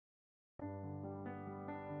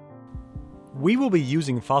We will be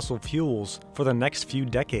using fossil fuels for the next few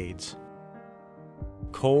decades.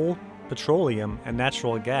 Coal, petroleum, and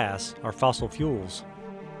natural gas are fossil fuels.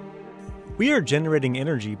 We are generating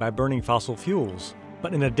energy by burning fossil fuels,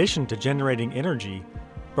 but in addition to generating energy,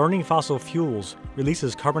 burning fossil fuels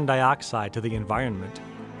releases carbon dioxide to the environment.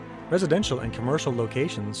 Residential and commercial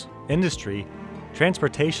locations, industry,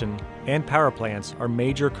 transportation, and power plants are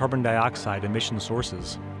major carbon dioxide emission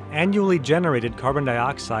sources. Annually generated carbon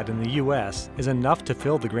dioxide in the U.S. is enough to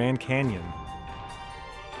fill the Grand Canyon.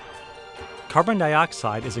 Carbon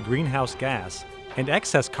dioxide is a greenhouse gas, and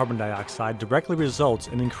excess carbon dioxide directly results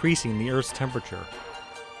in increasing the Earth's temperature.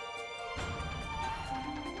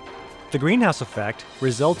 The greenhouse effect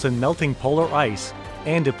results in melting polar ice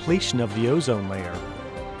and depletion of the ozone layer.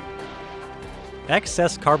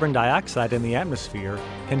 Excess carbon dioxide in the atmosphere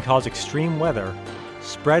can cause extreme weather,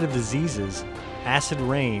 spread of diseases, acid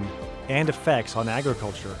rain, and effects on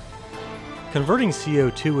agriculture. Converting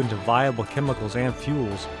CO2 into viable chemicals and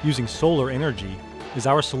fuels using solar energy is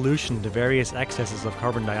our solution to various excesses of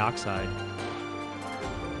carbon dioxide.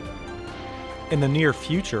 In the near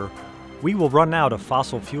future, we will run out of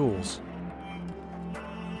fossil fuels.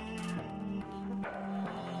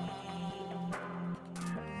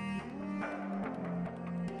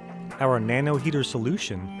 Our nano heater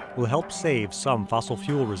solution will help save some fossil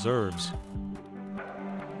fuel reserves.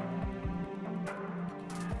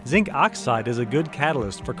 Zinc oxide is a good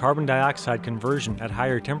catalyst for carbon dioxide conversion at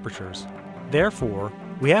higher temperatures. Therefore,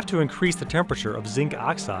 we have to increase the temperature of zinc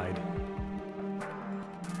oxide.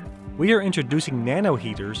 We are introducing nano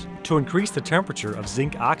heaters to increase the temperature of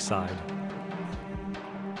zinc oxide.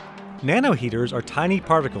 Nano heaters are tiny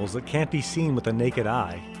particles that can't be seen with the naked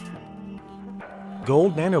eye.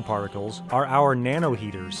 Gold nanoparticles are our nano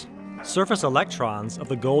heaters. Surface electrons of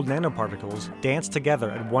the gold nanoparticles dance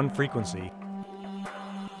together at one frequency.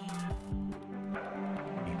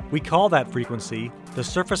 We call that frequency the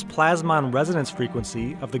surface plasmon resonance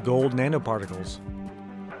frequency of the gold nanoparticles.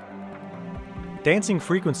 Dancing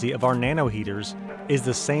frequency of our nano heaters is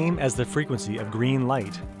the same as the frequency of green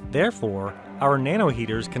light. Therefore, our nano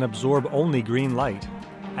heaters can absorb only green light.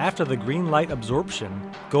 After the green light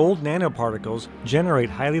absorption, gold nanoparticles generate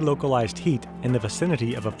highly localized heat in the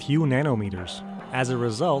vicinity of a few nanometers. As a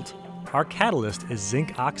result, our catalyst is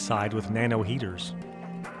zinc oxide with nano heaters.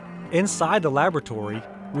 Inside the laboratory,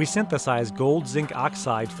 we synthesize gold-zinc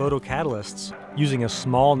oxide photocatalysts using a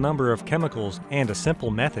small number of chemicals and a simple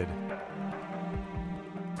method.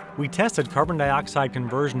 We tested carbon dioxide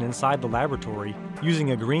conversion inside the laboratory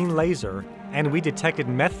using a green laser, and we detected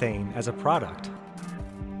methane as a product.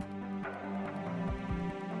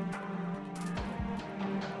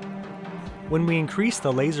 When we increase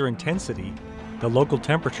the laser intensity, the local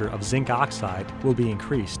temperature of zinc oxide will be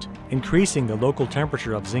increased. Increasing the local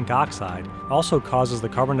temperature of zinc oxide also causes the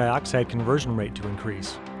carbon dioxide conversion rate to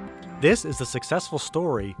increase. This is the successful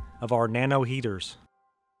story of our nano heaters.